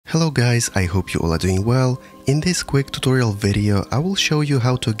Hello guys, I hope you all are doing well. In this quick tutorial video, I will show you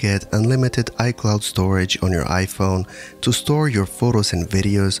how to get unlimited iCloud storage on your iPhone to store your photos and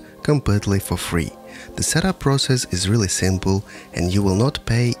videos completely for free. The setup process is really simple and you will not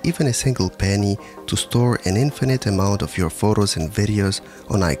pay even a single penny to store an infinite amount of your photos and videos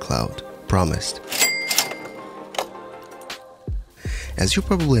on iCloud. Promised. As you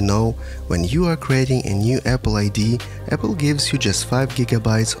probably know, when you are creating a new Apple ID, Apple gives you just 5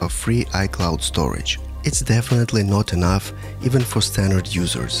 GB of free iCloud storage. It's definitely not enough even for standard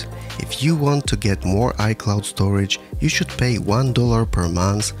users. If you want to get more iCloud storage, you should pay $1 per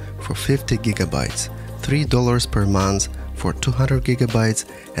month for 50 GB, $3 per month for 200 GB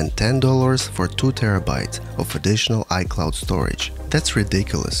and $10 for 2 TB of additional iCloud storage. That's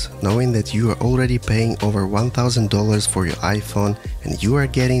ridiculous, knowing that you are already paying over $1,000 for your iPhone and you are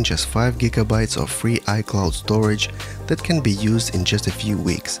getting just 5 GB of free iCloud storage that can be used in just a few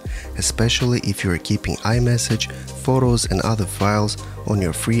weeks, especially if you are keeping iMessage, photos and other files on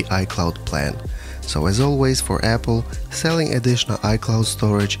your free iCloud plan. So as always for Apple, selling additional iCloud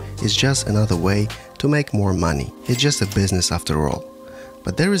storage is just another way to make more money. It's just a business after all.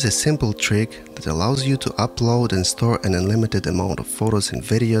 But there is a simple trick that allows you to upload and store an unlimited amount of photos and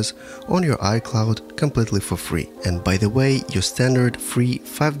videos on your iCloud completely for free. And by the way, your standard free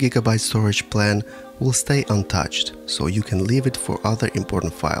 5 GB storage plan will stay untouched, so you can leave it for other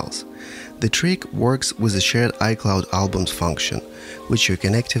important files. The trick works with the shared iCloud albums function, which you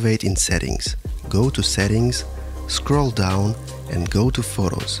can activate in Settings. Go to Settings, scroll down and go to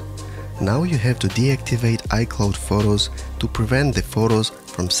Photos. Now you have to deactivate iCloud Photos to prevent the photos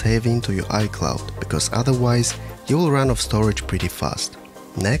from saving to your iCloud, because otherwise you will run out of storage pretty fast.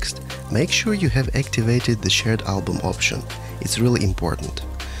 Next, make sure you have activated the shared album option. It's really important.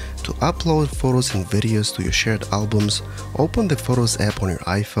 To upload photos and videos to your shared albums, open the Photos app on your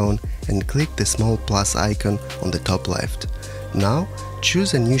iPhone and click the small plus icon on the top left. Now,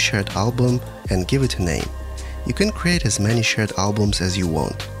 choose a new shared album and give it a name. You can create as many shared albums as you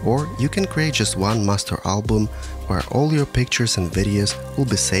want, or you can create just one master album where all your pictures and videos will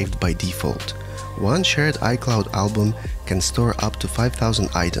be saved by default. One shared iCloud album can store up to 5,000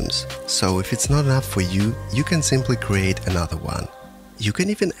 items, so if it's not enough for you, you can simply create another one. You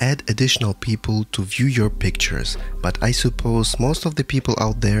can even add additional people to view your pictures, but I suppose most of the people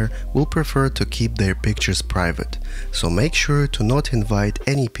out there will prefer to keep their pictures private, so make sure to not invite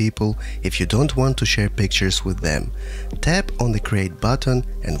any people if you don't want to share pictures with them. Tap on the Create button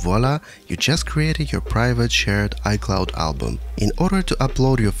and voila, you just created your private shared iCloud album. In order to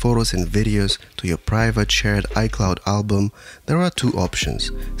upload your photos and videos to your private shared iCloud album, there are two options.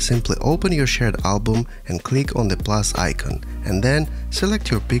 Simply open your shared album and click on the plus icon, and then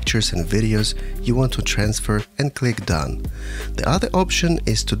select your pictures and videos you want to transfer and click Done. The other option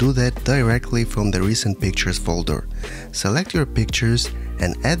is to do that directly from the Recent Pictures folder. Select your pictures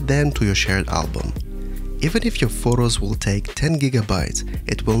and add them to your shared album. Even if your photos will take 10 GB,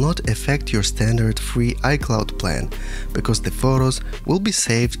 it will not affect your standard free iCloud plan, because the photos will be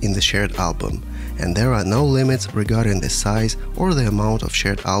saved in the shared album, and there are no limits regarding the size or the amount of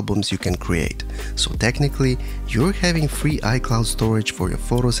shared albums you can create. So technically, you're having free iCloud storage for your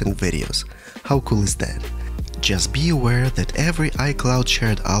photos and videos. How cool is that? Just be aware that every iCloud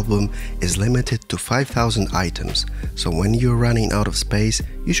shared album is limited to 5,000 items, so when you're running out of space,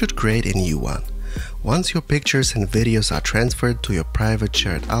 you should create a new one. Once your pictures and videos are transferred to your private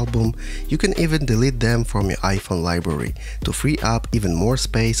shared album, you can even delete them from your iPhone library to free up even more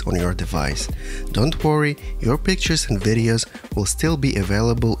space on your device. Don't worry, your pictures and videos will still be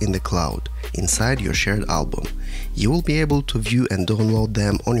available in the cloud, inside your shared album. You will be able to view and download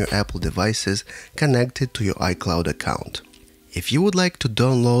them on your Apple devices connected to your iCloud account. If you would like to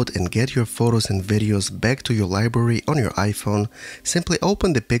download and get your photos and videos back to your library on your iPhone, simply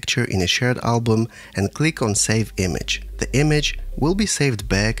open the picture in a shared album and click on Save Image. The image will be saved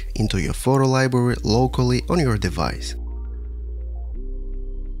back into your photo library locally on your device.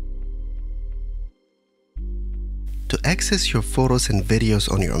 To access your photos and videos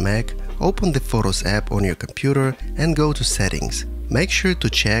on your Mac, open the Photos app on your computer and go to Settings. Make sure to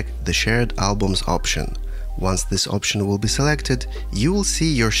check the Shared Albums option. Once this option will be selected, you will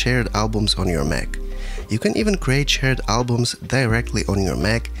see your shared albums on your Mac. You can even create shared albums directly on your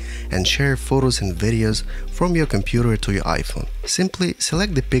Mac and share photos and videos from your computer to your iPhone. Simply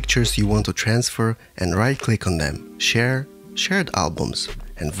select the pictures you want to transfer and right-click on them, Share, Shared Albums,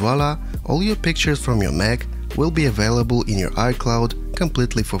 and voila, all your pictures from your Mac will be available in your iCloud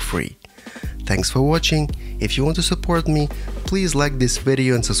completely for free. Thanks for watching. If you want to support me, please like this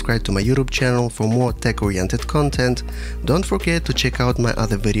video and subscribe to my YouTube channel for more tech-oriented content. Don't forget to check out my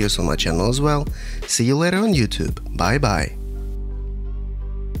other videos on my channel as well. See you later on YouTube. Bye bye.